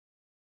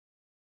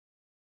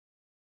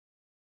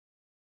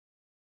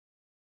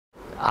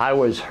I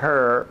was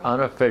her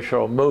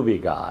unofficial movie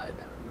guide,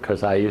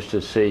 because I used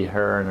to see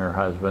her and her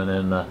husband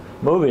in the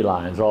movie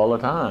lines all the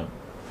time.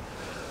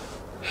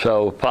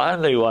 So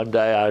finally one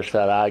day I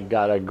said, I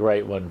got a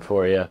great one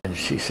for you. And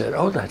she said,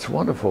 oh, that's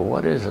wonderful,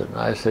 what is it? And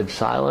I said,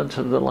 Silence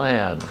of the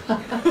Lambs.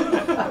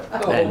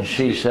 And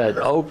she said,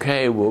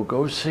 okay, we'll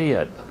go see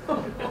it.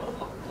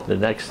 The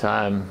next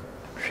time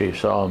she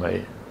saw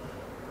me,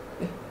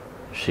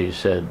 she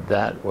said,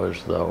 that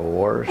was the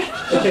worst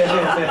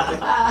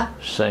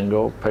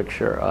single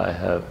picture I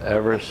have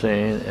ever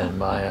seen in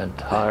my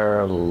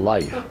entire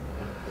life.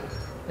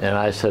 And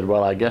I said,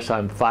 well, I guess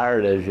I'm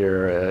fired as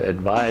your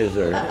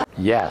advisor.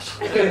 Yes.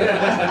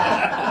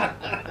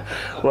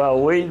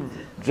 Well, we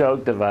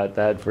joked about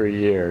that for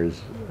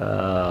years.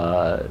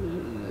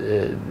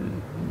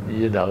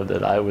 You know,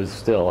 that I was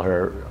still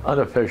her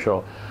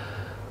unofficial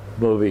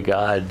movie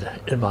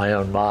guide in my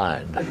own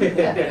mind,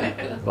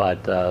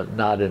 but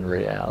not in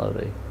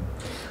reality.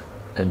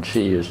 And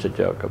she used to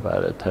joke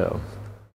about it too.